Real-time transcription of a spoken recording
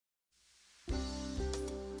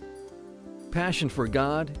passion for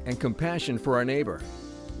God and compassion for our neighbor,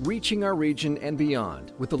 reaching our region and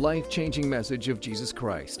beyond with the life-changing message of Jesus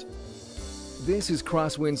Christ. This is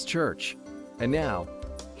Crosswinds Church, and now,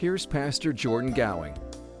 here's Pastor Jordan Gowing.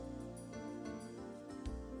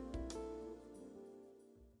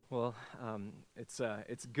 Well,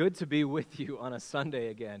 it's good to be with you on a Sunday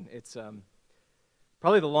again. It's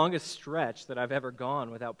probably the longest stretch that I've ever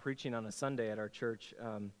gone without preaching on a Sunday at our church.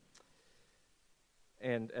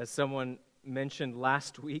 And as someone mentioned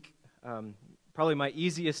last week, probably my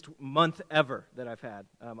easiest month ever that I've had.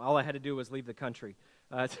 All I had to do was leave the country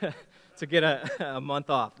to get a month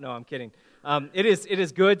off. No, I'm kidding. It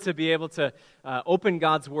is good to be able to open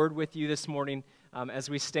God's Word with you this morning as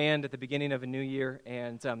we stand at the beginning of a new year.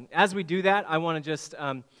 And as we do that, I want to just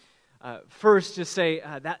first just say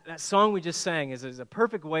that song we just sang is a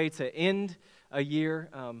perfect way to end a year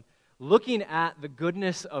looking at the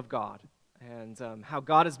goodness of God and how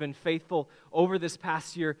God has been faithful over this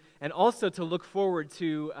past year, and also to look forward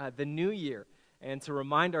to the new year and to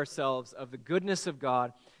remind ourselves of the goodness of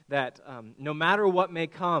God, that no matter what may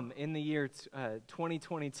come in the year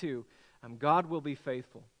 2022, God will be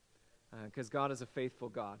faithful because God is a faithful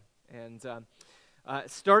God. And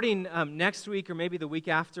starting next week or maybe the week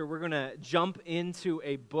after, we're going to jump into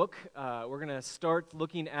a book. We're going to start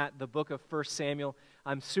looking at the book of 1 Samuel.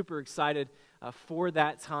 I'm super excited for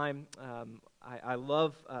that time. I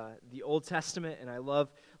love the Old Testament, and I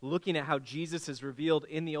love looking at how Jesus is revealed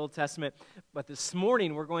in the Old Testament. But this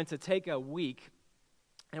morning, we're going to take a week,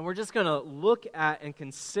 and we're just going to look at and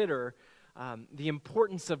consider the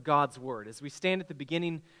importance of God's Word as we stand at the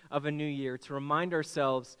beginning of a new year to remind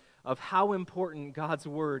ourselves of how important God's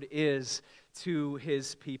Word is to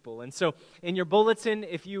His people. And so in your bulletin,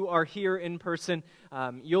 if you are here in person,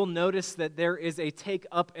 you'll notice that there is a take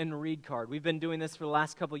up and read card. We've been doing this for the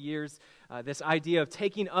last couple of years, this idea of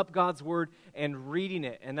taking up God's Word and reading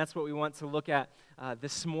it. And that's what we want to look at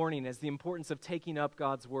this morning, as the importance of taking up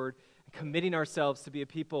God's Word and committing ourselves to be a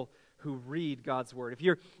people who read God's Word. If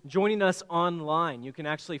you're joining us online, you can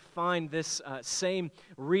actually find this same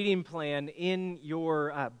reading plan in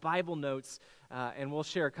your Bible notes, and we'll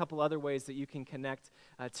share a couple other ways that you can connect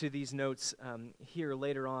to these notes here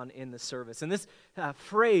later on in the service. And this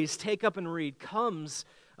phrase, take up and read, comes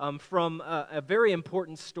from a very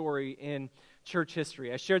important story in church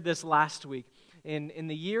history. I shared this last week. In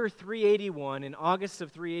the year 381, in August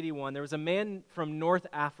of 381, there was a man from North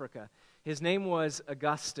Africa. His name was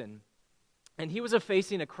Augustine. And he was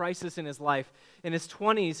facing a crisis in his life. In his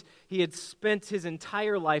 20s, he had spent his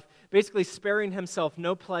entire life basically sparing himself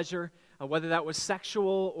no pleasure, whether that was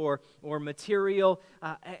sexual or material.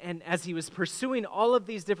 And as he was pursuing all of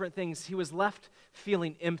these different things, he was left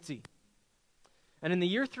feeling empty. And in the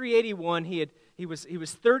year 381, he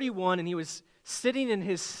was 31, and he was sitting in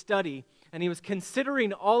his study, and he was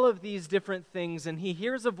considering all of these different things, and he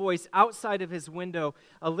hears a voice outside of his window,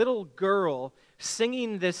 a little girl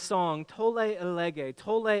singing this song, Tolle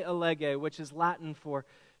Alege, which is Latin for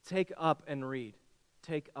take up and read.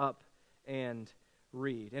 Take up and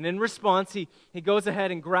read. And in response, he goes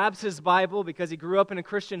ahead and grabs his Bible because he grew up in a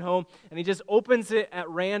Christian home, and he just opens it at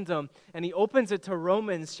random, and he opens it to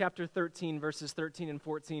Romans chapter 13, verses 13 and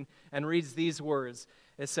 14, and reads these words.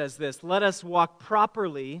 It says this, "Let us walk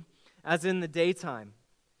properly as in the daytime,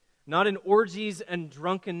 not in orgies and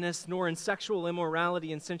drunkenness, nor in sexual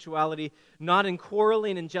immorality and sensuality, not in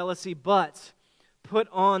quarreling and jealousy, but put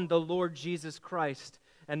on the Lord Jesus Christ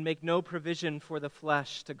and make no provision for the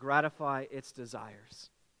flesh to gratify its desires."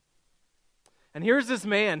 And here's this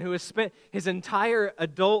man who has spent his entire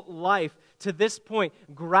adult life to this point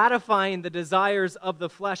gratifying the desires of the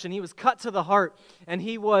flesh, and he was cut to the heart, and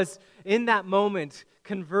he was, in that moment,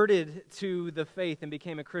 converted to the faith and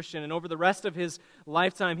became a Christian. And over the rest of his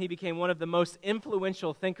lifetime, he became one of the most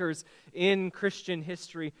influential thinkers in Christian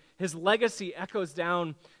history. His legacy echoes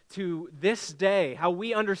down to this day. How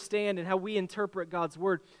we understand and how we interpret God's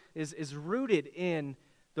Word is rooted in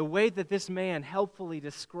the way that this man helpfully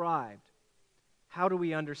described how do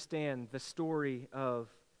we understand the story of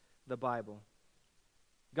the Bible.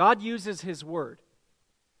 God uses His Word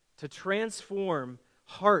to transform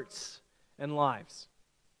hearts and lives.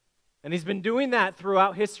 And He's been doing that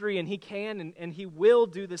throughout history, and He can and He will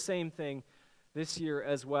do the same thing this year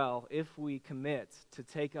as well if we commit to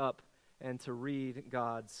take up and to read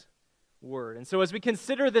God's Word. And so as we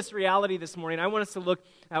consider this reality this morning, I want us to look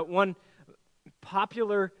at one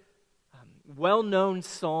popular, well-known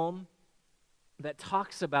psalm that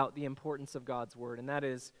talks about the importance of God's Word, and that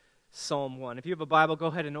is Psalm 1. If you have a Bible, go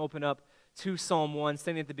ahead and open up to Psalm 1,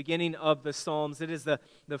 standing at the beginning of the Psalms. It is the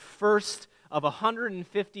first of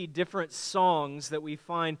 150 different songs that we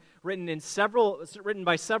find written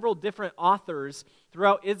by several different authors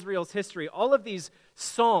throughout Israel's history. All of these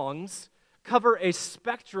songs cover a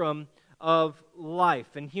spectrum of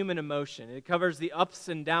life and human emotion. It covers the ups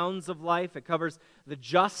and downs of life. It covers the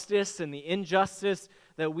justice and the injustice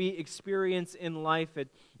that we experience in life.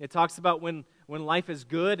 It talks about when life is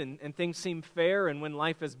good and things seem fair, and when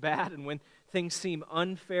life is bad and when things seem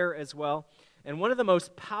unfair as well. And one of the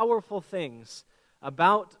most powerful things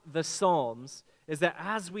about the Psalms is that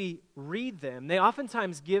as we read them, they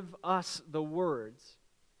oftentimes give us the words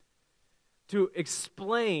to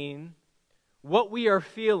explain what we are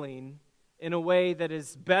feeling in a way that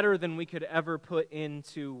is better than we could ever put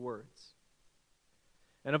into words.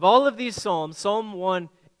 And of all of these Psalms, Psalm 1,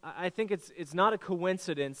 I think it's not a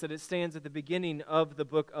coincidence that it stands at the beginning of the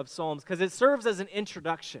book of Psalms, because it serves as an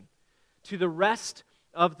introduction to the rest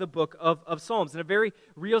of the book of Psalms. In a very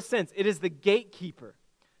real sense, it is the gatekeeper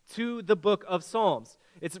to the book of Psalms.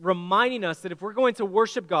 It's reminding us that if we're going to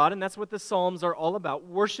worship God, and that's what the Psalms are all about,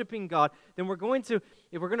 worshiping God, then if we're going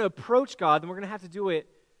to approach God, then we're going to have to do it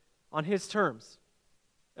on His terms.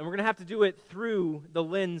 And we're going to have to do it through the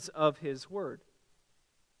lens of His Word.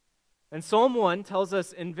 And Psalm 1 tells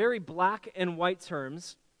us in very black and white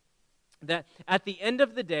terms that at the end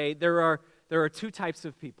of the day, there are two types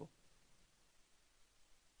of people.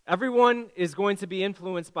 Everyone is going to be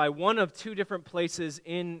influenced by one of two different places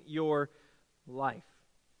in your life.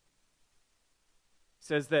 It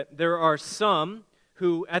says that there are some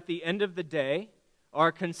who at the end of the day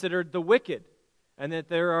are considered the wicked, and that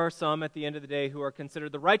there are some at the end of the day who are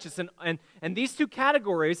considered the righteous. And these two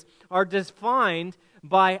categories are defined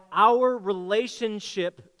by our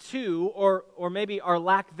relationship to, or maybe our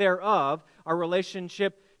lack thereof, our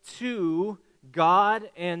relationship to God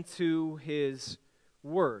and to His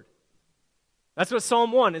Word. That's what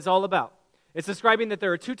Psalm 1 is all about. It's describing that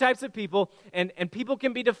there are two types of people, and people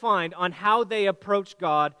can be defined on how they approach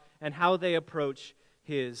God and how they approach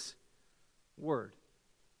His Word.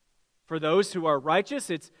 For those who are righteous,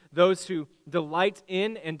 it's those who delight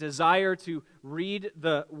in and desire to read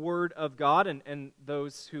the Word of God, and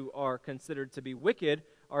those who are considered to be wicked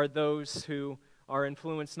are those who are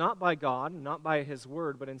influenced not by God, not by His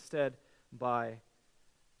Word, but instead by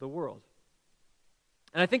the world.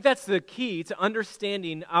 And I think that's the key to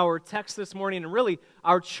understanding our text this morning, and really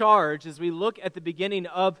our charge as we look at the beginning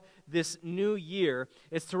of this new year,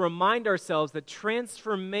 is to remind ourselves that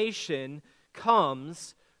transformation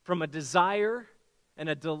comes from a desire and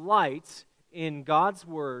a delight in God's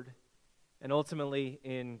Word and ultimately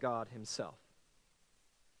in God Himself.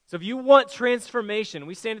 So if you want transformation,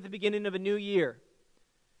 we stand at the beginning of a new year.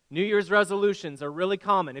 New Year's resolutions are really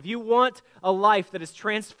common. If you want a life that is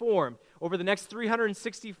transformed over the next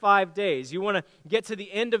 365 days, you want to get to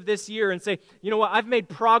the end of this year and say, you know what, I've made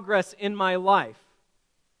progress in my life.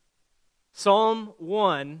 Psalm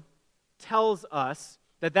 1 tells us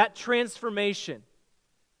that transformation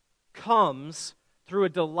comes through a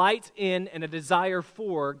delight in and a desire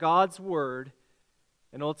for God's Word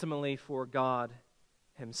and ultimately for God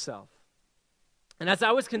Himself. And as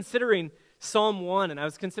I was considering Psalm 1 and I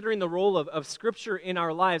was considering the role of Scripture in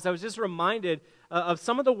our lives, I was just reminded of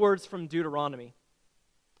some of the words from Deuteronomy.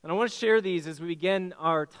 And I want to share these as we begin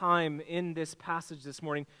our time in this passage this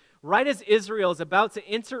morning. Right as Israel is about to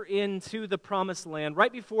enter into the promised land,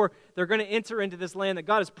 right before they're going to enter into this land that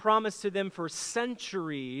God has promised to them for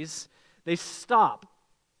centuries, they stop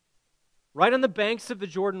right on the banks of the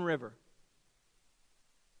Jordan River.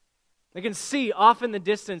 They can see off in the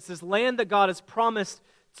distance this land that God has promised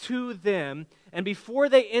to them. And before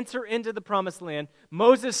they enter into the promised land,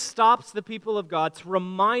 Moses stops the people of God to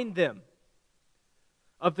remind them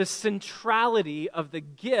of the centrality of the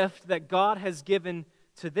gift that God has given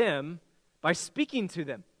to them by speaking to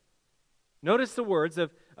them. Notice the words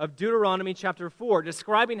of Deuteronomy chapter 4,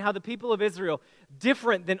 describing how the people of Israel,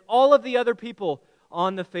 different than all of the other people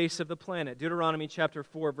on the face of the planet. Deuteronomy chapter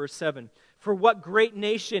 4, verse 7. For what great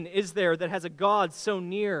nation is there that has a God so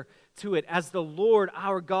near to it as the Lord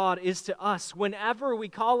our God is to us whenever we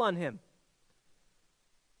call on Him?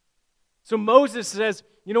 So Moses says,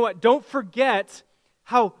 you know what, don't forget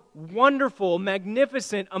how wonderful,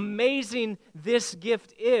 magnificent, amazing this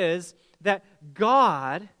gift is, that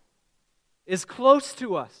God is close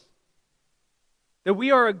to us, that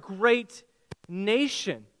we are a great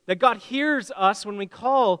nation, that God hears us when we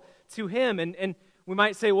call to Him. And we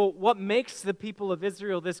might say, well, what makes the people of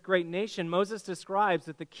Israel this great nation? Moses describes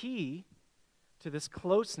that the key to this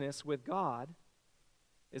closeness with God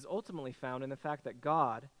is ultimately found in the fact that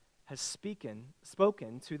God has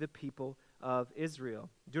spoken to the people of Israel.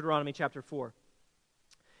 Deuteronomy chapter 4.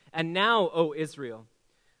 And now, O Israel,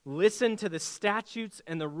 listen to the statutes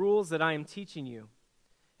and the rules that I am teaching you,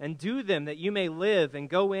 and do them that you may live and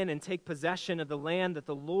go in and take possession of the land that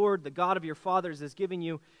the Lord, the God of your fathers, is giving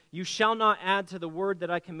you. You shall not add to the word that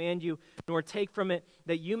I command you, nor take from it,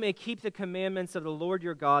 that you may keep the commandments of the Lord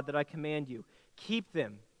your God that I command you. Keep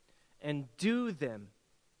them and do them,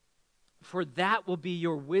 for that will be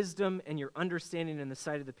your wisdom and your understanding in the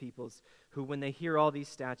sight of the peoples, who, when they hear all these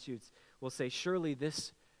statutes, will say, surely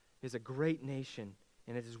this is a great nation,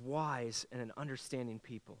 and it is wise and an understanding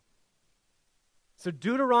people. So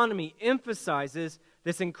Deuteronomy emphasizes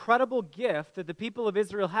this incredible gift that the people of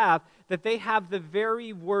Israel have, that they have the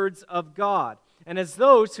very words of God. And as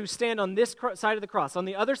those who stand on this side of the cross, on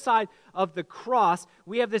the other side of the cross,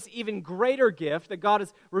 we have this even greater gift that God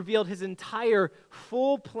has revealed his entire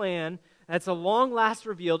full plan that's a long last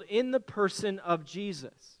revealed in the person of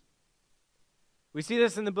Jesus. We see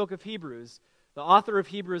this in the book of Hebrews. The author of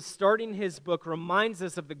Hebrews, starting his book, reminds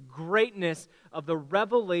us of the greatness of the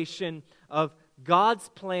revelation of God's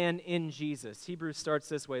plan in Jesus. Hebrews starts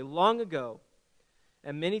this way. Long ago,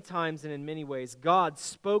 and many times and in many ways, God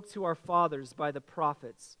spoke to our fathers by the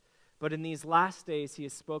prophets, but in these last days he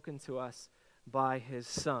has spoken to us by his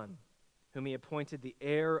Son, whom he appointed the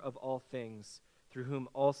heir of all things, through whom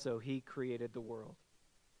also he created the world.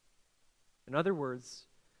 In other words,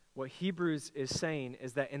 what Hebrews is saying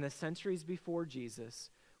is that in the centuries before Jesus,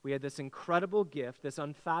 we had this incredible gift, this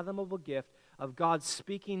unfathomable gift of God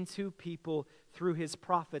speaking to people through his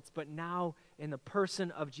prophets. But now, in the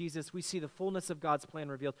person of Jesus, we see the fullness of God's plan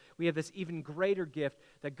revealed. We have this even greater gift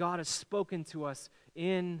that God has spoken to us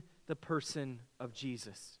in the person of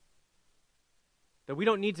Jesus. That we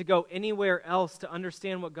don't need to go anywhere else to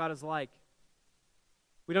understand what God is like.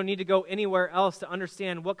 We don't need to go anywhere else to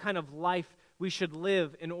understand what kind of life we should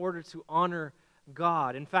live in order to honor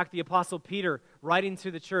God. In fact, the Apostle Peter, writing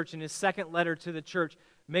to the church in his second letter to the church,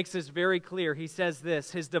 makes this very clear. He says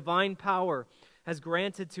this, his divine power has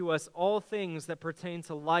granted to us all things that pertain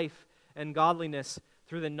to life and godliness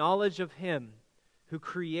through the knowledge of him who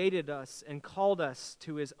created us and called us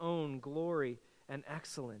to his own glory and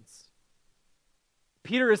excellence.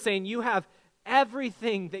 Peter is saying you have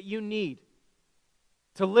everything that you need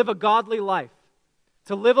to live a godly life,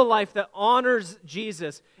 to live a life that honors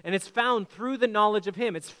Jesus, and it's found through the knowledge of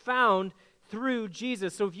him. It's found through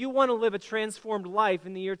Jesus. So if you want to live a transformed life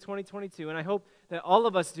in the year 2022, and I hope that all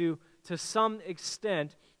of us do to some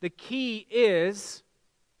extent, the key is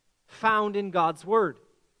found in God's Word.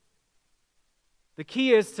 The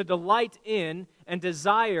key is to delight in and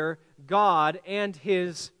desire God and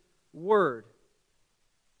his Word.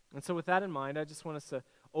 And so with that in mind, I just want us to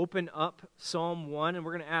open up Psalm 1, and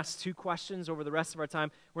we're going to ask two questions over the rest of our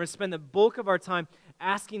time. We're going to spend the bulk of our time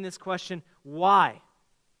asking this question, why?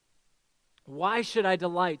 Why should I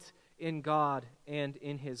delight in God and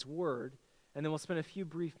in his Word? And then we'll spend a few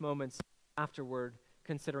brief moments afterward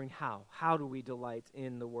considering how. How do we delight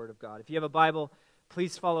in the Word of God? If you have a Bible,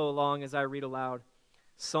 please follow along as I read aloud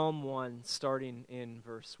Psalm 1, starting in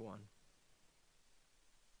verse 1.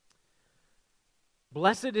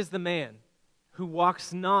 Blessed is the man who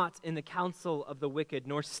walks not in the counsel of the wicked,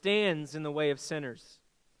 nor stands in the way of sinners,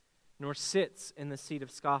 nor sits in the seat of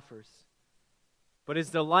scoffers. But his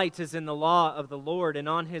delight is in the law of the Lord, and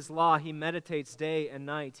on his law he meditates day and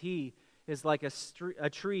night. He is like a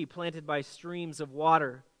tree planted by streams of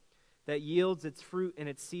water that yields its fruit in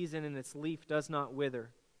its season, and its leaf does not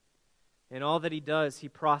wither. In all that he does, he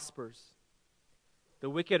prospers. The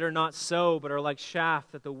wicked are not so, but are like chaff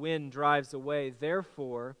that the wind drives away.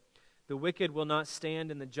 Therefore, the wicked will not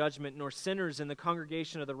stand in the judgment, nor sinners in the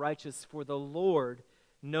congregation of the righteous. For the Lord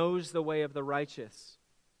knows the way of the righteous,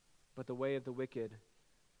 but the way of the wicked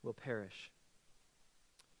will perish.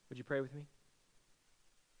 Would you pray with me?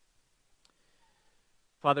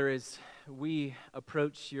 Father, as we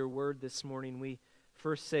approach your word this morning, we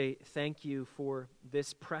first say thank you for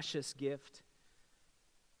this precious gift.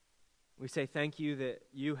 We say thank you that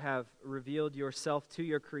you have revealed yourself to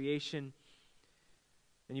your creation.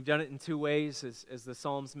 And you've done it in two ways, as the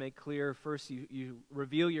Psalms make clear. First, you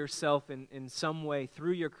reveal yourself in some way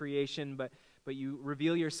through your creation, but you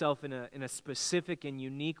reveal yourself in a specific and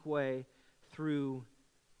unique way through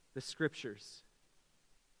the Scriptures.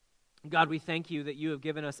 God, we thank you that you have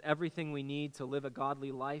given us everything we need to live a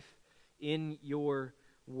godly life in your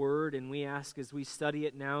Word, and we ask as we study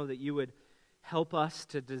it now that you would help us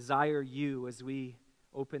to desire you as we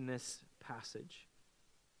open this passage.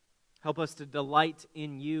 Help us to delight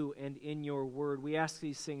in you and in your word. We ask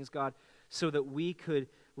these things, God, so that we could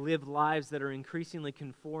live lives that are increasingly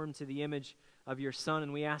conformed to the image of your Son.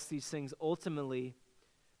 And we ask these things ultimately,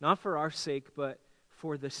 not for our sake, but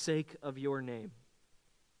for the sake of your name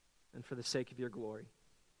and for the sake of your glory.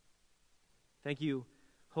 Thank you,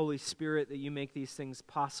 Holy Spirit, that you make these things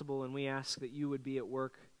possible, and we ask that you would be at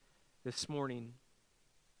work this morning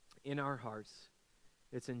in our hearts.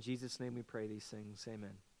 It's in Jesus' name we pray these things.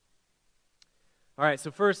 Amen. All right,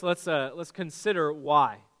 so first let's consider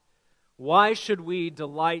why. Why should we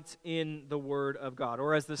delight in the Word of God?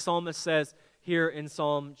 Or as the psalmist says here in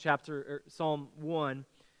Psalm 1,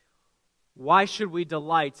 why should we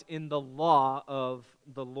delight in the law of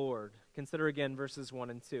the Lord? Consider again verses 1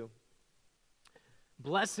 and 2.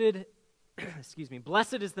 Blessed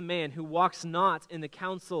is the man who walks not in the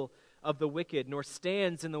counsel of the wicked, nor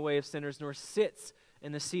stands in the way of sinners, nor sits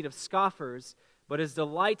in the seat of scoffers, but his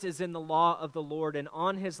delight is in the law of the Lord, and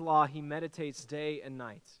on his law he meditates day and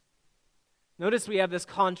night. Notice we have this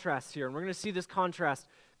contrast here, and we're going to see this contrast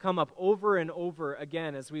come up over and over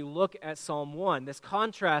again as we look at Psalm 1. This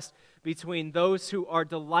contrast between those who are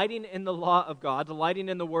delighting in the law of God, delighting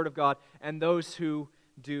in the Word of God, and those who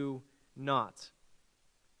do not.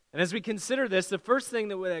 And as we consider this, the first thing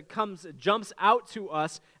that jumps out to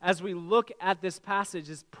us as we look at this passage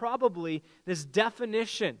is probably this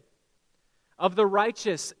definition of the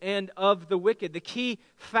righteous and of the wicked. The key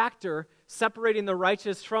factor separating the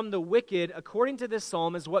righteous from the wicked, according to this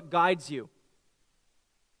psalm, is what guides you.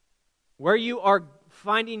 Where you are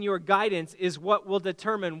finding your guidance is what will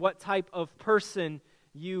determine what type of person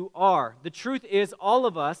you are. The truth is, all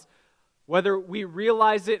of us, whether we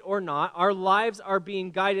realize it or not, our lives are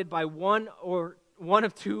being guided by one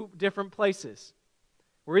of two different places.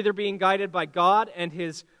 We're either being guided by God and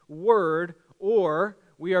His Word, or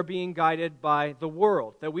we are being guided by the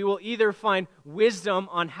world. That we will either find wisdom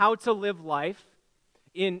on how to live life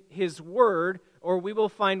in His Word, or we will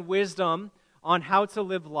find wisdom on how to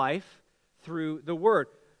live life through the Word,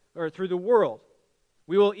 or through the world.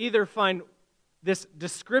 We will either find this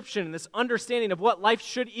description, this understanding of what life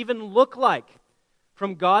should even look like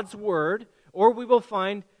from God's Word, or we will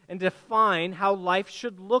find and define how life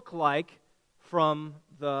should look like from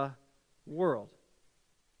the world.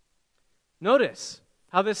 Notice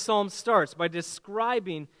how this psalm starts by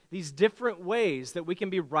describing these different ways that we can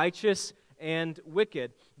be righteous and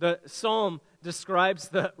wicked. The psalm describes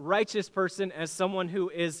the righteous person as someone who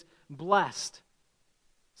is blessed,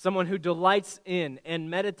 someone who delights in and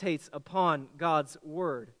meditates upon God's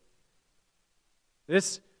Word.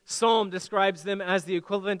 This psalm describes them as the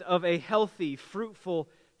equivalent of a healthy, fruitful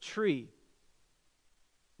tree.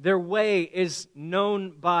 Their way is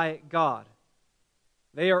known by God.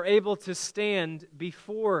 They are able to stand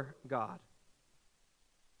before God.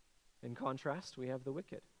 In contrast, we have the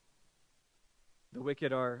wicked. The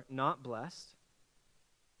wicked are not blessed.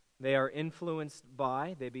 They are influenced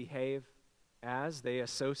by, they behave as, they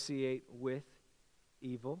associate with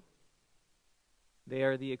evil. They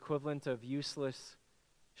are the equivalent of useless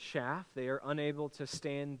chaff. They are unable to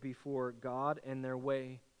stand before God, and their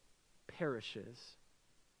way perishes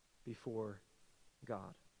before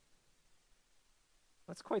God.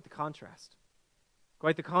 That's quite the contrast.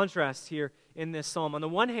 Quite the contrast here in this psalm. On the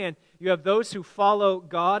one hand, you have those who follow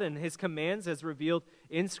God and His commands as revealed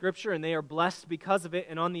in Scripture, and they are blessed because of it.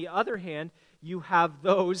 And on the other hand, you have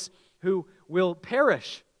those who will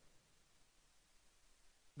perish.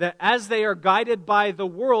 That as they are guided by the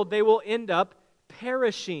world, they will end up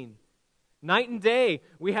perishing. Night and day,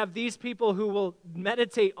 we have these people who will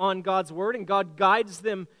meditate on God's Word, and God guides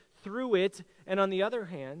them through it. And on the other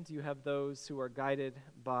hand, you have those who are guided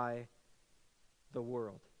by the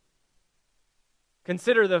world.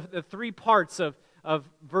 Consider the three parts of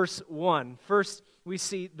verse 1. First, we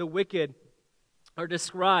see the wicked are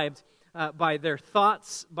described by their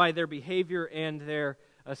thoughts, by their behavior, and their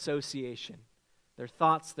association. Their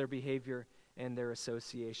thoughts, their behavior, and their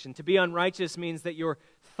association. To be unrighteous means that your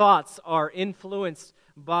thoughts are influenced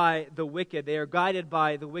by the wicked. They are guided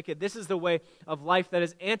by the wicked. This is the way of life that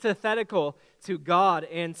is antithetical to God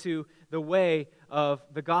and to the way of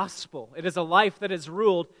the gospel. It is a life that is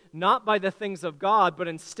ruled not by the things of God, but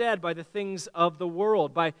instead by the things of the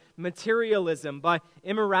world, by materialism, by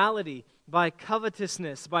immorality, by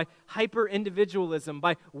covetousness, by hyper-individualism,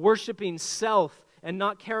 by worshiping self and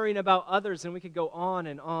not caring about others, and we could go on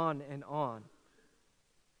and on and on.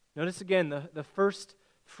 Notice again the first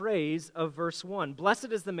phrase of verse 1.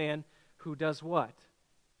 Blessed is the man who does what?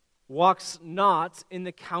 Walks not in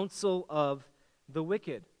the counsel of the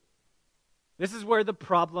wicked. This is where the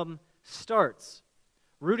problem starts.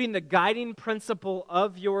 Rooting the guiding principle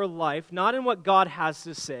of your life, not in what God has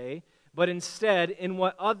to say, but instead in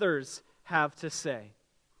what others have to say.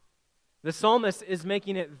 The psalmist is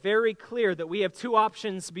making it very clear that we have two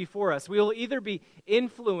options before us. We will either be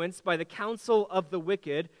influenced by the counsel of the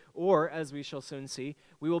wicked, or, as we shall soon see,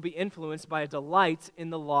 we will be influenced by a delight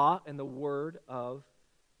in the law and the word of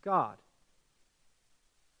God.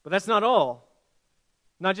 But that's not all.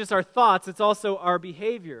 Not just our thoughts, it's also our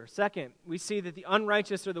behavior. Second, we see that the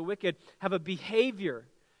unrighteous or the wicked have a behavior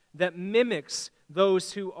that mimics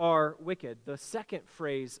those who are wicked. The second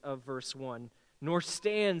phrase of verse 1, nor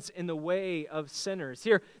stands in the way of sinners.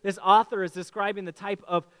 Here, this author is describing the type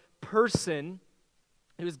of person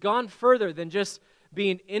who has gone further than just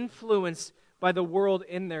being influenced by the world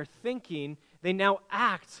in their thinking. They now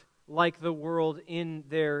act like the world in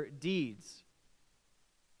their deeds.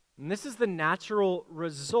 And this is the natural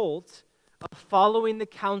result of following the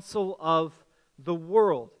counsel of the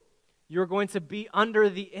world. You're going to be under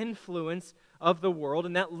the influence of the world,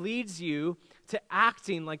 and that leads you to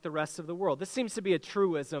acting like the rest of the world. This seems to be a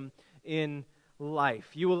truism in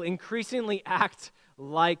life. You will increasingly act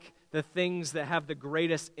like the things that have the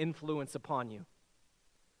greatest influence upon you.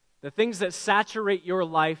 The things that saturate your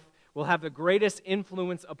life will have the greatest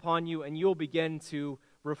influence upon you, and you'll begin to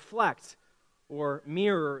reflect or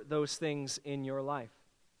mirror those things in your life.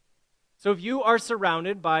 So if you are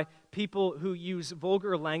surrounded by people who use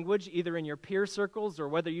vulgar language, either in your peer circles or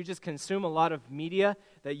whether you just consume a lot of media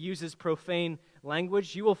that uses profane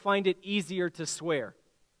language, you will find it easier to swear.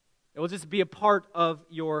 It will just be a part of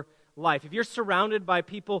your life. If you're surrounded by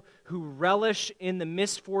people who relish in the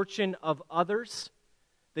misfortune of others,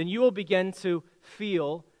 then you will begin to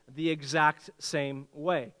feel the exact same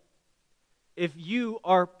way. If you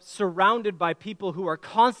are surrounded by people who are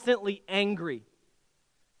constantly angry,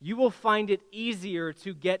 you will find it easier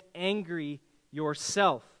to get angry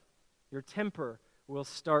yourself. Your temper will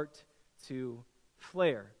start to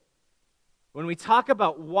flare. When we talk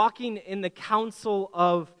about walking in the counsel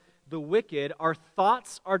of the wicked, our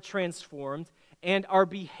thoughts are transformed and our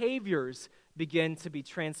behaviors begin to be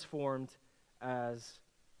transformed as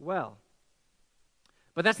well.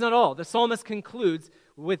 But that's not all. The psalmist concludes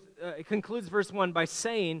verse 1 by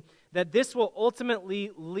saying that this will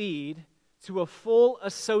ultimately lead to a full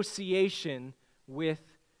association with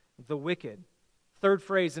the wicked. Third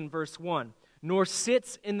phrase in verse 1, nor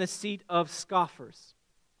sits in the seat of scoffers.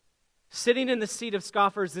 Sitting in the seat of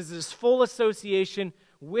scoffers is this full association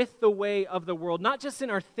with the way of the world, not just in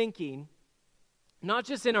our thinking, not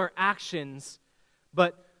just in our actions,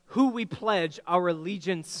 but who we pledge our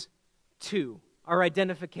allegiance to, our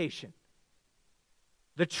identification.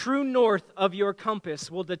 The true north of your compass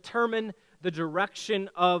will determine the direction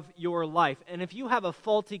of your life. And if you have a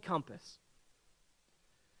faulty compass,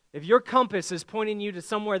 if your compass is pointing you to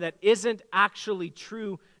somewhere that isn't actually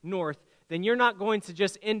true north, then you're not going to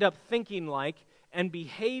just end up thinking like and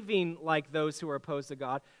behaving like those who are opposed to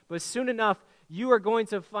God, but soon enough, you are going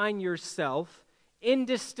to find yourself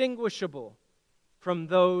indistinguishable from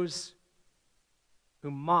those who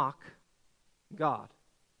mock God.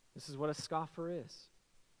 This is what a scoffer is.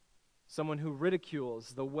 Someone who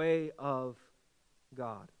ridicules the way of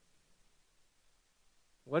God.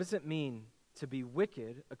 What does it mean to be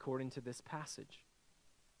wicked according to this passage?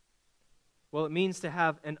 Well, it means to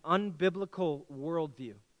have an unbiblical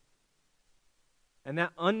worldview. And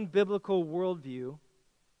that unbiblical worldview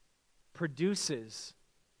produces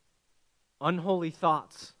unholy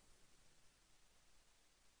thoughts,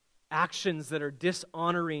 actions that are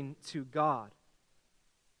dishonoring to God,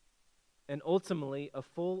 and ultimately a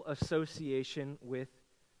full association with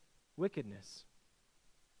wickedness.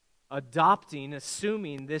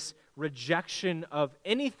 Assuming this rejection of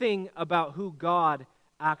anything about who God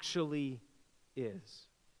actually is.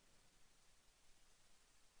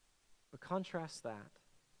 But contrast that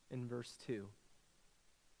in verse 2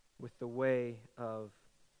 with the way of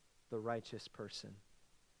the righteous person.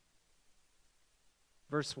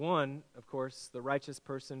 Verse 1, of course, the righteous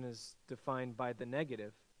person is defined by the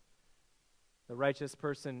negative. The righteous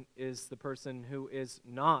person is the person who is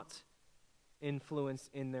not influenced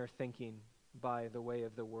in their thinking by the way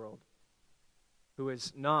of the world, who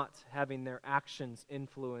is not having their actions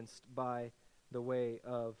influenced by the way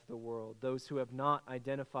of the world. Those who have not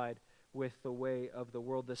identified with the way of the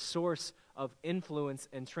world. The source of influence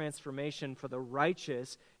and transformation for the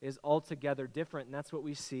righteous is altogether different, and that's what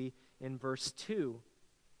we see in verse 2.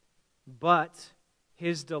 But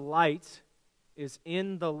his delight is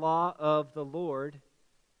in the law of the Lord,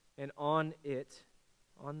 and on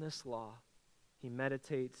this law, he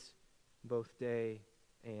meditates both day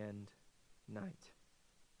and night.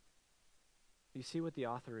 You see what the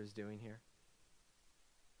author is doing here?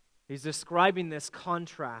 He's describing this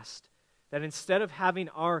contrast that instead of having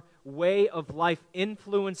our way of life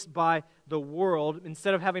influenced by the world,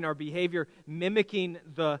 instead of having our behavior mimicking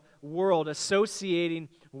the world, associating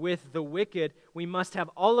with the wicked, we must have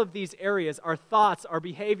all of these areas, our thoughts, our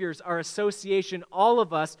behaviors, our association, all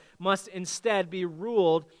of us must instead be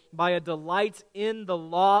ruled by a delight in the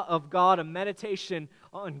law of God, a meditation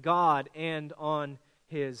on God and on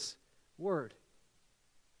His Word.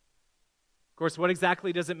 Of course, what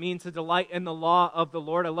exactly does it mean to delight in the law of the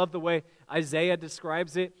Lord? I love the way Isaiah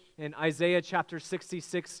describes it. In Isaiah chapter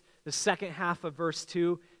 66, the second half of verse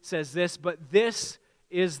 2 says this, "But this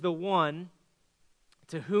is the one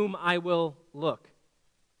to whom I will look,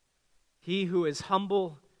 he who is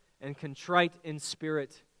humble and contrite in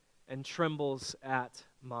spirit and trembles at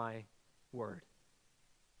my word."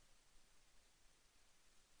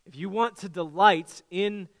 If you want to delight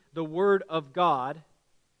in the Word of God,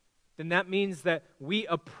 then that means that we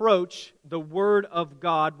approach the Word of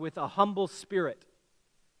God with a humble spirit,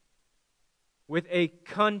 with a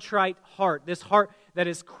contrite heart, this heart that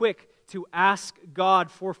is quick to ask God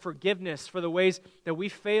for forgiveness for the ways that we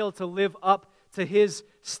fail to live up to His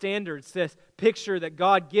standards, this picture that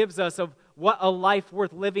God gives us of what a life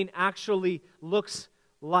worth living actually looks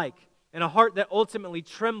like, and a heart that ultimately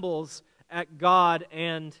trembles at God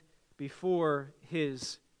and before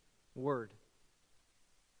His Word.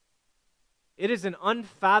 It is an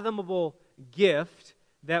unfathomable gift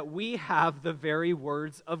that we have the very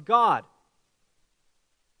words of God.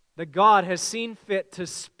 That God has seen fit to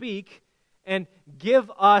speak and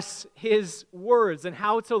give us His words and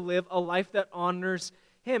how to live a life that honors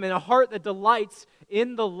Him. And a heart that delights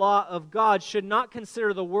in the law of God should not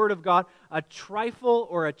consider the Word of God a trifle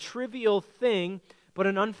or a trivial thing, but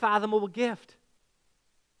an unfathomable gift.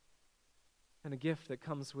 And a gift that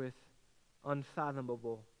comes with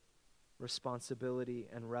unfathomable responsibility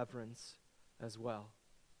and reverence as well.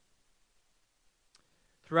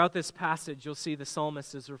 Throughout this passage, you'll see the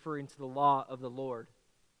psalmist is referring to the law of the Lord.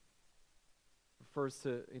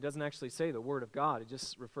 He doesn't actually say the Word of God, he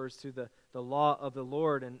just refers to the law of the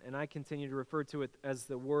Lord, and I continue to refer to it as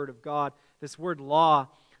the Word of God. This word law,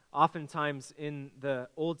 oftentimes in the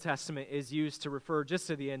Old Testament, is used to refer just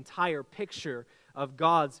to the entire picture of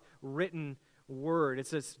God's written Word.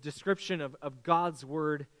 It's a description of God's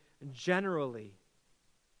Word generally.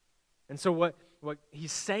 And so what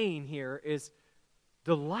he's saying here is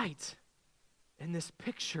delight in this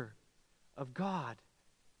picture of God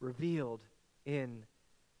revealed in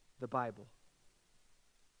the Bible.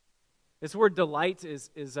 This word delight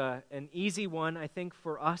is an easy one, I think,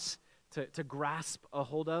 for us to grasp a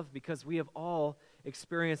hold of, because we have all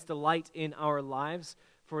experienced delight in our lives.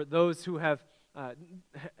 For those who have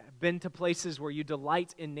been to places where you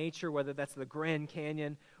delight in nature, whether that's the Grand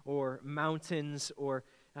Canyon or mountains or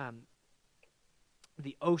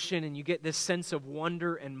the ocean, and you get this sense of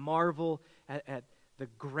wonder and marvel at the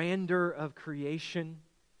grandeur of creation.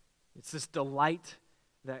 It's this delight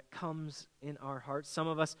that comes in our hearts. Some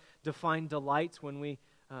of us define delight when we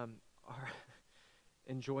are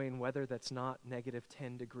enjoying weather that's not negative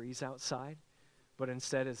 10 degrees outside, but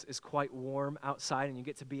instead is quite warm outside and you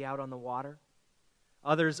get to be out on the water.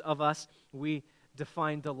 Others of us, we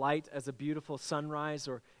define delight as a beautiful sunrise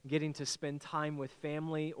or getting to spend time with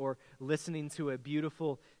family or listening to a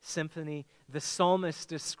beautiful symphony. The psalmist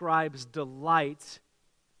describes delight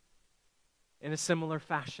in a similar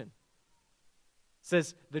fashion. It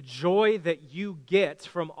says the joy that you get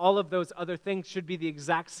from all of those other things should be the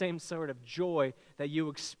exact same sort of joy that you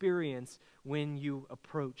experience when you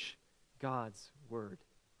approach God's Word.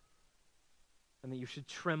 And that you should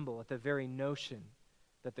tremble at the very notion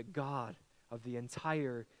that the God of the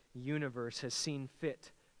entire universe has seen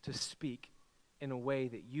fit to speak in a way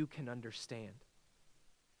that you can understand.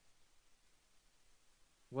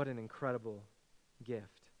 What an incredible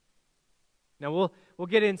gift. Now we'll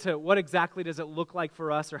get into what exactly does it look like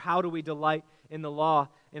for us, or how do we delight in the law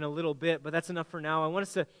in a little bit, but that's enough for now. I want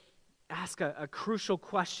us to ask a crucial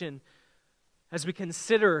question as we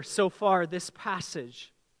consider so far this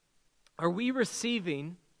passage. Are we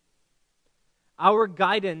receiving our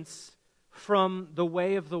guidance from the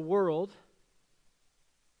way of the world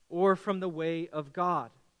or from the way of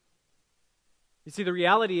God? You see, the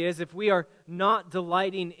reality is, if we are not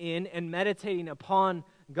delighting in and meditating upon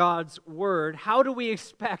God's Word, how do we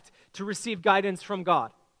expect to receive guidance from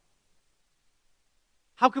God?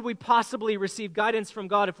 How could we possibly receive guidance from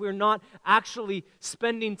God if we're not actually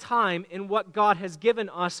spending time in what God has given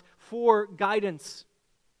us for guidance,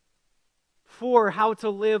 for how to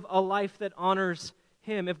live a life that honors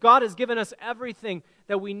Him? If God has given us everything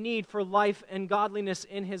that we need for life and godliness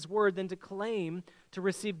in His Word, then to claim to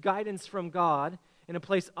receive guidance from God in a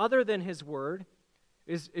place other than His Word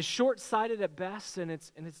is short-sighted at best, and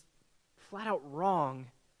it's flat out wrong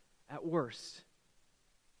at worst.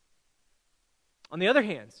 On the other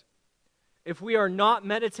hand, if we are not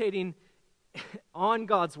meditating on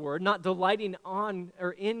God's Word, not delighting on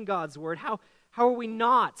or in God's Word, how are we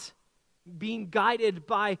not being guided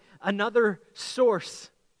by another source?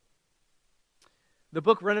 The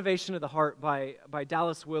book Renovation of the Heart by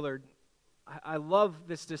Dallas Willard, I love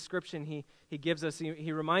this description he gives us.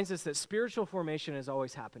 He reminds us that spiritual formation is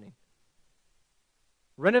always happening.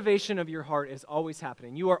 Renovation of your heart is always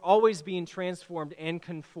happening. You are always being transformed and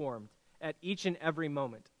conformed at each and every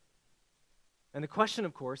moment. And the question,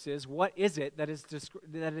 of course, is what is it that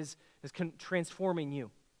is transforming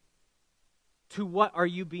you? To what are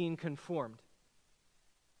you being conformed?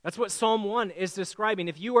 That's what Psalm 1 is describing.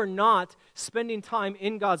 If you are not spending time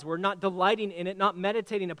in God's Word, not delighting in it, not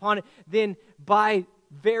meditating upon it, then by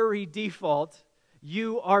very default,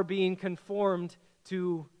 you are being conformed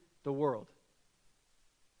to the world.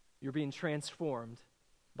 You're being transformed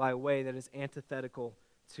by a way that is antithetical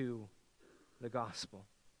to the gospel.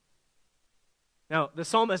 Now, the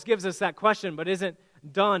psalmist gives us that question, but isn't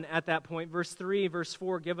done at that point. Verse 3, verse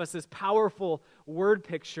 4 give us this powerful word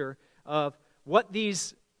picture of what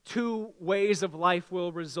these two ways of life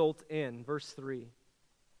will result in. Verse 3.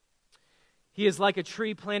 He is like a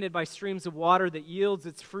tree planted by streams of water that yields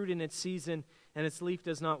its fruit in its season, and its leaf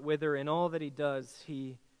does not wither. In all that he does,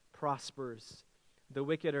 he prospers. The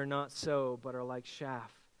wicked are not so, but are like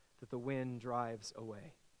chaff that the wind drives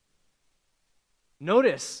away.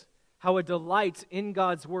 Notice how a delight in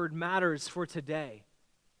God's Word matters for today.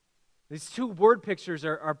 These two word pictures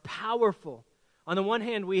are powerful. On the one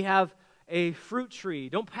hand, we have a fruit tree.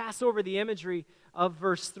 Don't pass over the imagery of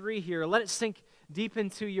verse 3 here. Let it sink deep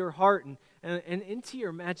into your heart and into your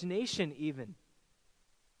imagination even.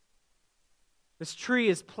 This tree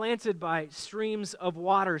is planted by streams of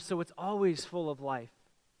water, so it's always full of life.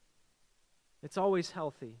 It's always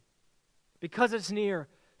healthy. Because it's near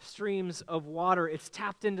streams of water, it's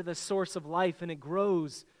tapped into the source of life, and it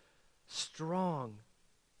grows strong.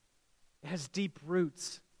 It has deep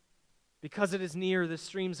roots. Because it is near the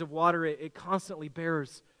streams of water, it constantly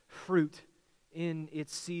bears fruit in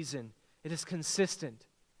its season. It is consistent.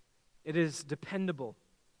 It is dependable.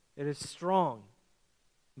 It is strong,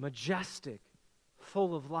 majestic,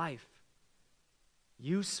 full of life,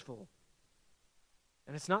 useful.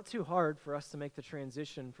 And it's not too hard for us to make the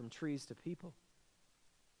transition from trees to people.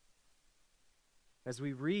 As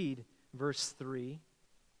we read verse 3,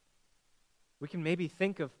 we can maybe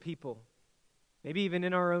think of people, maybe even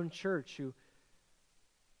in our own church, who,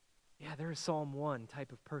 they're a Psalm 1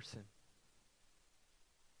 type of person.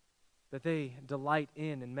 That they delight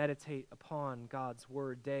in and meditate upon God's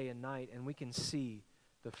Word day and night, and we can see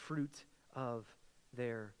the fruit of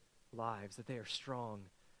their lives, that they are strong,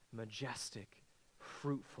 majestic,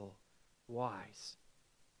 fruitful, wise.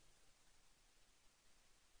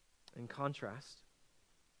 In contrast,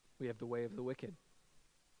 we have the way of the wicked.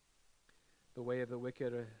 The way of the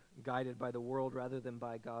wicked are guided by the world rather than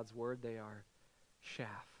by God's Word. They are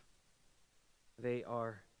chaff. They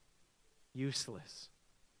are useless.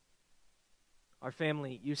 Our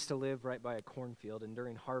family used to live right by a cornfield, and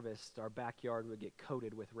during harvest, our backyard would get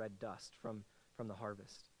coated with red dust from the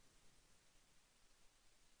harvest.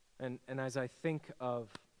 And as I think of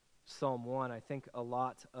Psalm 1, I think a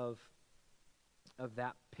lot of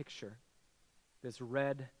that picture, this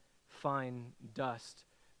red, fine dust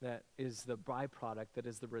that is the byproduct, that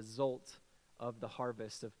is the result of the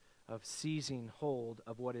harvest, of seizing hold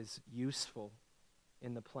of what is useful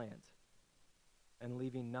in the plant and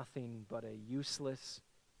leaving nothing but a useless,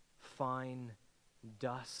 fine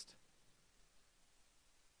dust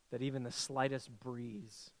that even the slightest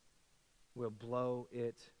breeze will blow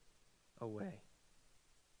it away.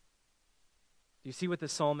 Do you see what the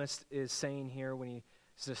psalmist is saying here when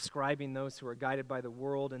he's describing those who are guided by the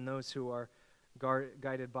world and those who are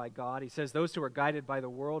guided by God? He says those who are guided by the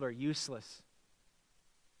world are useless.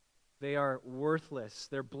 They are worthless.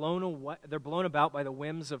 They're blown away, they're blown about by the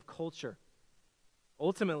whims of culture.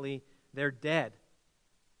 Ultimately, they're dead.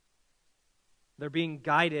 They're being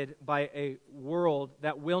guided by a world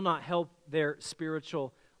that will not help their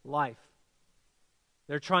spiritual life.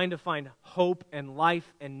 They're trying to find hope and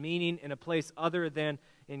life and meaning in a place other than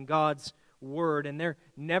in God's Word. And you're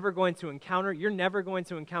never going to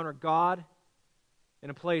encounter God in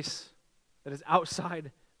a place that is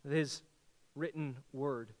outside of His written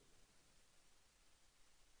Word.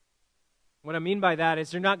 What I mean by that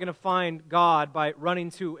is you're not going to find God by running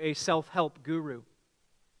to a self-help guru.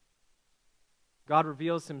 God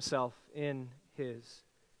reveals Himself in His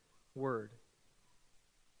Word.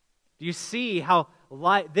 Do you see how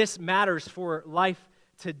this matters for life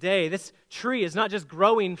today? This tree is not just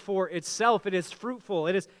growing for itself. It is fruitful.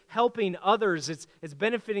 It is helping others. It's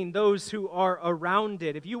benefiting those who are around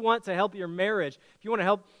it. If you want to help your marriage, if you want to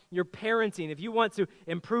help your parenting, if you want to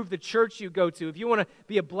improve the church you go to, if you want to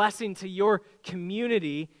be a blessing to your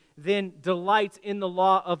community, then delight in the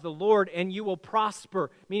law of the Lord and you will prosper,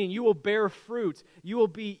 meaning you will bear fruit. You will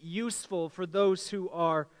be useful for those who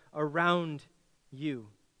are around you.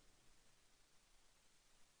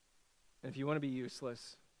 And if you want to be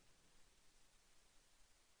useless,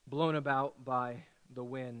 blown about by the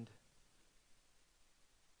wind,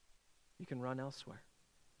 you can run elsewhere.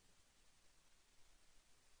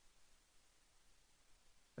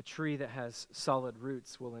 A tree that has solid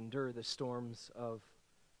roots will endure the storms of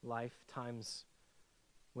life, times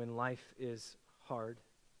when life is hard.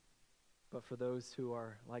 But for those who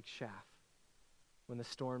are like chaff, when the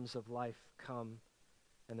storms of life come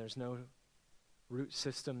and there's no root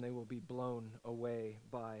system, they will be blown away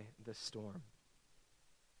by the storm.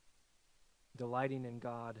 Delighting in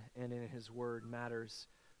God and in His Word matters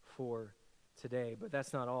for today, but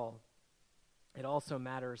that's not all. It also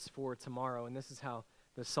matters for tomorrow, and this is how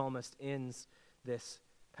the psalmist ends this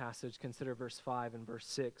passage. Consider verse 5 and verse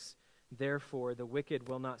 6. Therefore, the wicked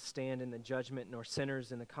will not stand in the judgment, nor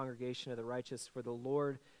sinners in the congregation of the righteous, for the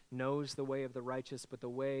Lord knows the way of the righteous, but the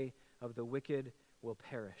way of the wicked will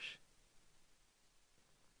perish.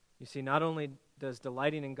 You see, not only does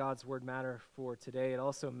delighting in God's word matter for today, it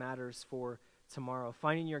also matters for tomorrow.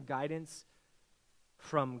 Finding your guidance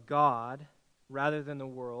from God rather than the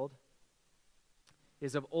world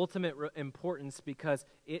is of ultimate importance because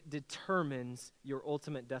it determines your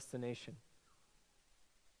ultimate destination.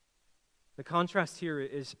 The contrast here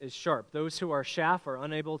is sharp. Those who are chaff are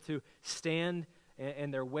unable to stand,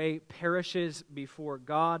 and their way perishes before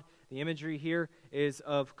God. The imagery here is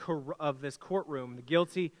of this courtroom. The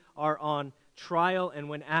guilty are on trial, and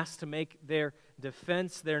when asked to make their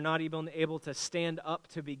defense, they're not even able to stand up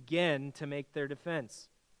to begin to make their defense.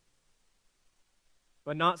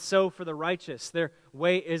 But not so for the righteous. Their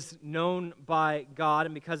way is known by God,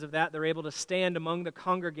 and because of that, they're able to stand among the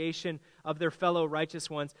congregation of their fellow righteous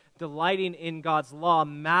ones. Delighting in God's law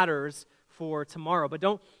matters for tomorrow. But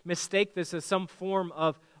don't mistake this as some form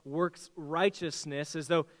of works righteousness, as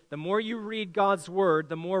though the more you read God's word,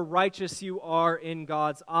 the more righteous you are in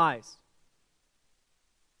God's eyes.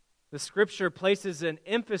 The Scripture places an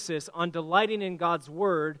emphasis on delighting in God's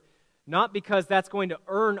word, not because that's going to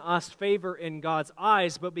earn us favor in God's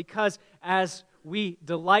eyes, but because as we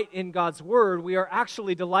delight in God's word, we are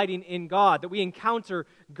actually delighting in God, that we encounter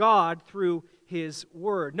God through His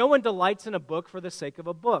word. No one delights in a book for the sake of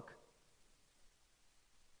a book.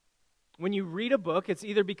 When you read a book, it's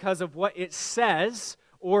either because of what it says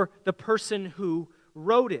or the person who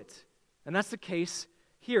wrote it. And that's the case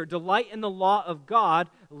here. Delight in the law of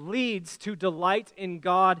God leads to delight in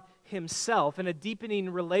God Himself and a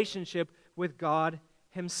deepening relationship with God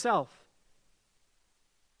Himself.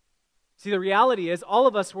 See, the reality is all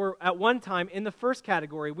of us were at one time in the first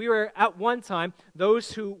category. We were at one time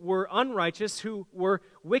those who were unrighteous, who were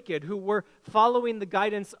wicked, who were following the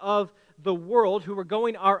guidance of the world, who were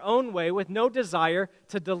going our own way with no desire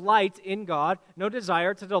to delight in God, no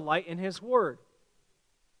desire to delight in His word.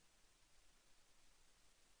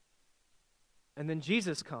 And then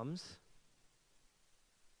Jesus comes,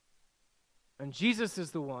 and Jesus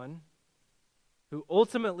is the one who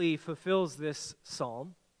ultimately fulfills this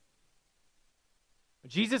psalm.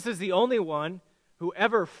 Jesus is the only one who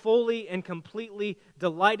ever fully and completely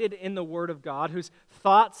delighted in the Word of God, whose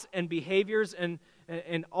thoughts and behaviors and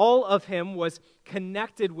all of Him was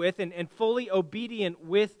connected with and fully obedient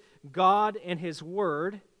with God and His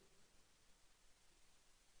Word.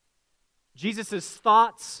 Jesus'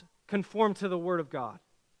 thoughts conform to the Word of God.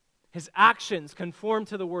 His actions conform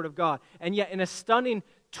to the Word of God. And yet, in a stunning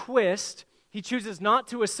twist, He chooses not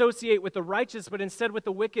to associate with the righteous, but instead with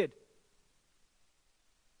the wicked.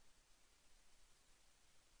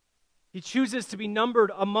 He chooses to be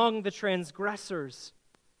numbered among the transgressors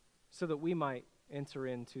so that we might enter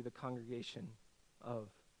into the congregation of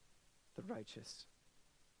the righteous.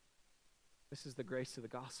 This is the grace of the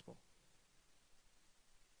gospel.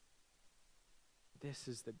 This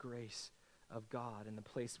is the grace of God and the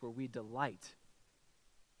place where we delight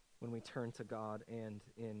when we turn to God and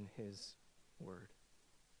in His Word.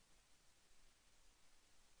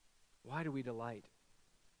 Why do we delight?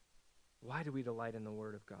 Why do we delight in the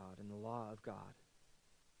Word of God and the law of God?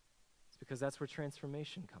 It's because that's where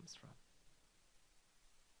transformation comes from.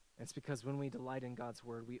 It's because when we delight in God's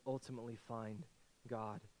Word, we ultimately find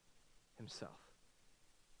God Himself.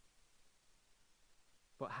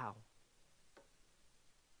 But how?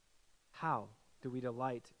 how do we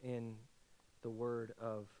delight in the Word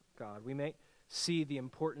of God? We may see the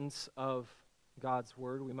importance of God's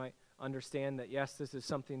Word. We might understand that, yes, this is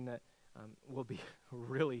something that will be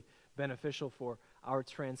really beneficial for our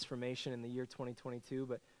transformation in the year 2022,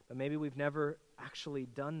 but maybe we've never actually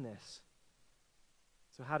done this.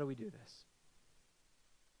 So how do we do this?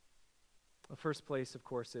 The first place, of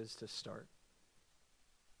course, is to start.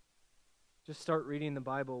 Just start reading the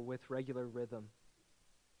Bible with regular rhythm.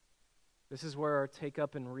 This is where our take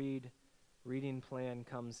up and reading plan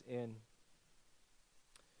comes in.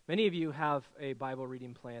 Many of you have a Bible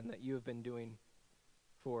reading plan that you have been doing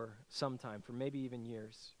for some time, for maybe even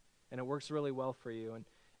years, and it works really well for you.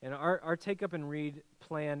 And our take up and read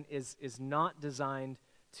plan is not designed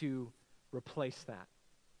to replace that.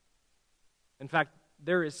 In fact,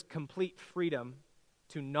 there is complete freedom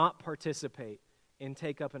to not participate in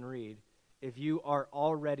take up and read if you are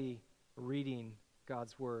already reading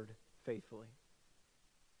God's Word faithfully.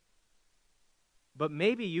 But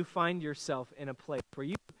maybe you find yourself in a place where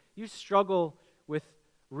you struggle with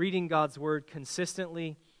reading God's Word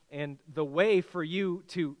consistently, and the way for you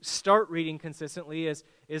to start reading consistently is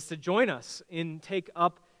to join us in Take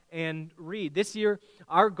Up and Read. This year,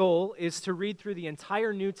 our goal is to read through the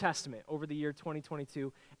entire New Testament over the year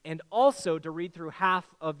 2022, and also to read through half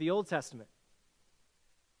of the Old Testament.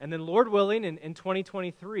 And then, Lord willing, in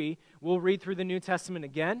 2023, we'll read through the New Testament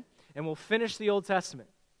again, and we'll finish the Old Testament.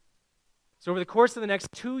 So over the course of the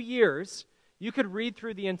next 2 years, you could read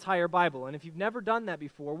through the entire Bible. And if you've never done that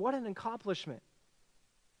before, what an accomplishment.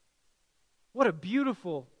 What a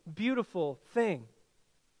beautiful, beautiful thing.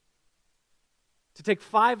 To take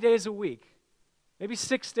 5 days a week, maybe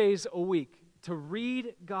 6 days a week, to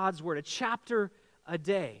read God's Word, a chapter a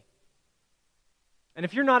day. And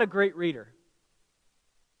if you're not a great reader,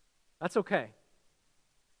 that's okay.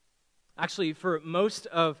 Actually, for most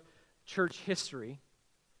of church history,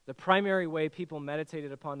 the primary way people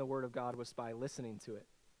meditated upon the Word of God was by listening to it.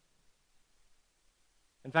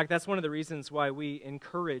 In fact, that's one of the reasons why we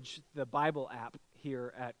encourage the Bible app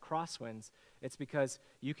here at Crosswinds. It's because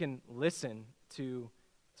you can listen to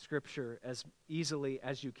Scripture as easily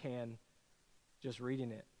as you can just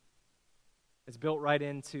reading it. It's built right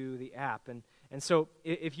into the app. And so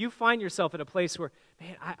if you find yourself at a place where,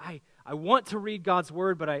 man, I want to read God's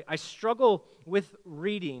Word, but I struggle with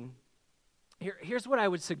reading, here's what I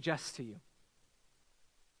would suggest to you.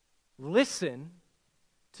 Listen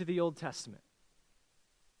to the Old Testament.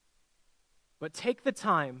 But take the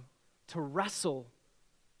time to wrestle,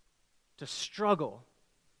 to struggle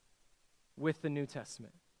with the New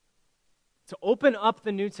Testament. To open up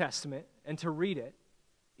the New Testament and to read it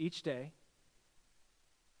each day.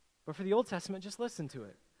 But for the Old Testament, just listen to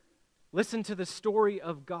it. Listen to the story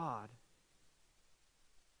of God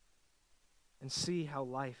and see how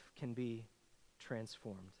life can be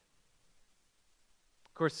transformed.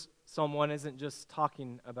 Of course, Psalm 1 isn't just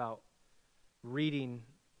talking about reading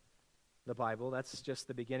the Bible. That's just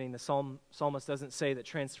the beginning. The psalmist doesn't say that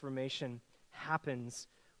transformation happens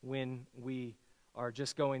when we are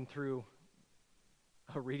just going through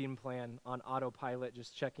a reading plan on autopilot,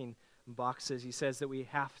 just checking boxes. He says that we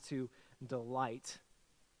have to delight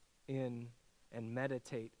in and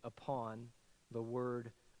meditate upon the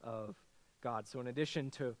Word of God. So in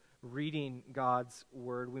addition to reading God's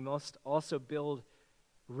Word, we must also build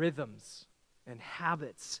rhythms and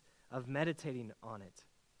habits of meditating on it.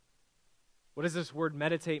 What does this word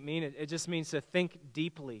meditate mean? It just means to think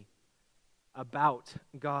deeply about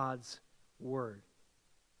God's Word.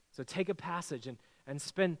 So take a passage and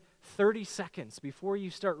spend 30 seconds before you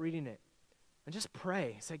start reading it and just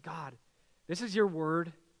pray. Say, God, this is your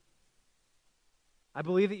Word. I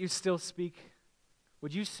believe that you still speak.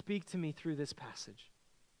 Would you speak to me through this passage?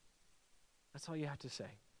 That's all you have to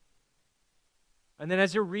say. And then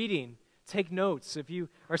as you're reading, take notes. If you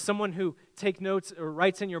are someone who take notes or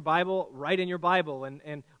writes in your Bible, write in your Bible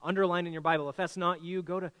and underline in your Bible. If that's not you,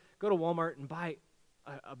 go to Walmart and buy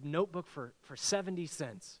a notebook for 70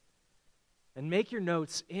 cents. And make your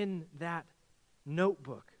notes in that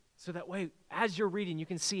notebook. So that way, as you're reading, you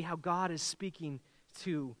can see how God is speaking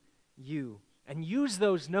to you. And use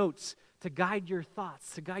those notes to guide your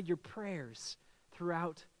thoughts, to guide your prayers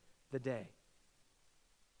throughout the day.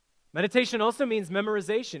 Meditation also means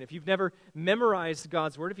memorization. If you've never memorized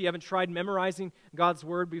God's Word, if you haven't tried memorizing God's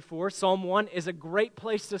Word before, Psalm 1 is a great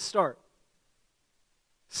place to start.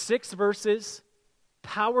 6 verses,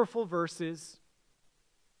 powerful verses.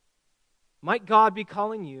 Might God be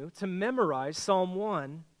calling you to memorize Psalm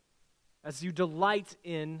 1 as you delight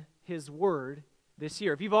in His Word this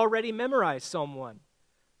year? If you've already memorized Psalm 1,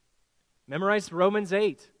 memorize Romans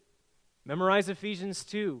 8, memorize Ephesians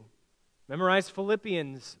 2, Memorize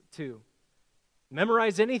Philippians 2.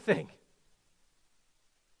 Memorize anything.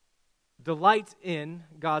 Delight in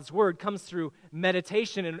God's Word comes through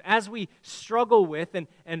meditation. And as we struggle with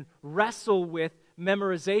and wrestle with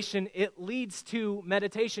memorization, it leads to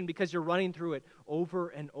meditation because you're running through it over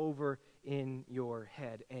and over in your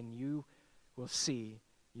head. And you will see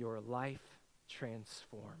your life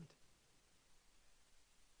transformed.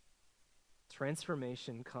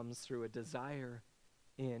 Transformation comes through a desire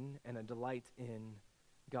in and a delight in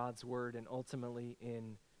God's Word and ultimately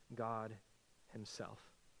in God Himself.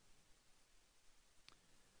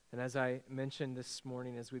 And as I mentioned this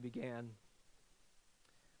morning as we began,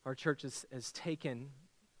 our church has taken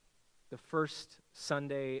the first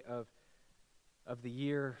Sunday of the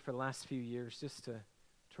year for the last few years just to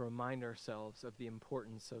remind ourselves of the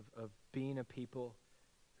importance of being a people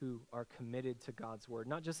who are committed to God's Word,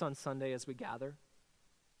 not just on Sunday as we gather,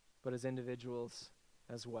 but as individuals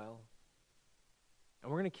as well.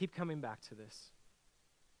 And we're going to keep coming back to this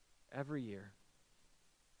every year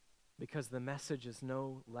because the message is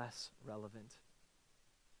no less relevant.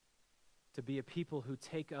 To be a people who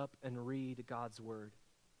take up and read God's Word.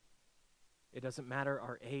 It doesn't matter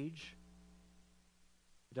our age.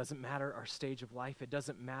 It doesn't matter our stage of life. It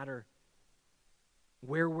doesn't matter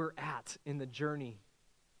where we're at in the journey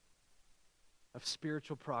of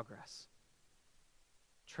spiritual progress.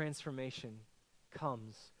 Transformation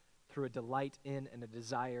comes through a delight in and a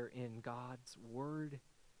desire in God's Word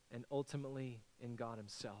and ultimately in God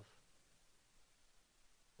Himself.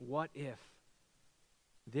 What if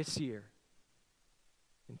this year,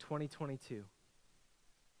 in 2022,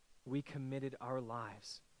 we committed our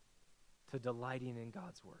lives to delighting in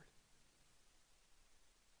God's Word?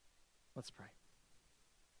 Let's pray.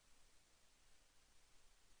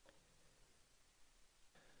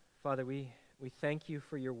 Father, we thank you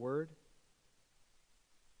for your Word,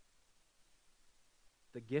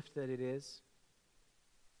 the gift that it is.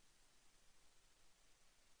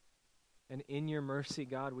 And in your mercy,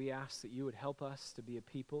 God, we ask that you would help us to be a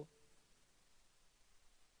people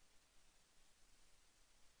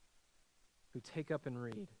who take up and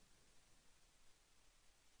read,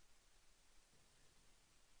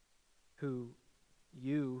 who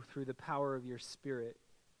you, through the power of your Spirit,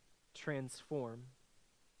 transform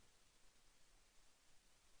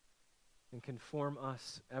and conform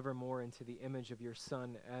us evermore into the image of your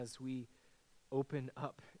Son as we open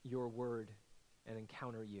up your Word and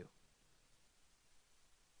encounter you.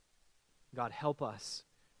 God, help us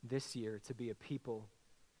this year to be a people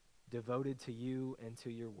devoted to you and to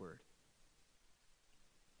your Word.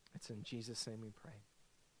 It's in Jesus' name we pray.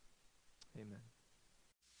 Amen.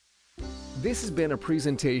 This has been a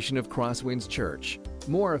presentation of Crosswinds Church.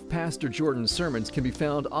 More of Pastor Jordan's sermons can be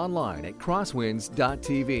found online at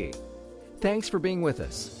crosswinds.tv. Thanks for being with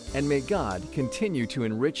us, and may God continue to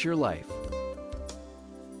enrich your life.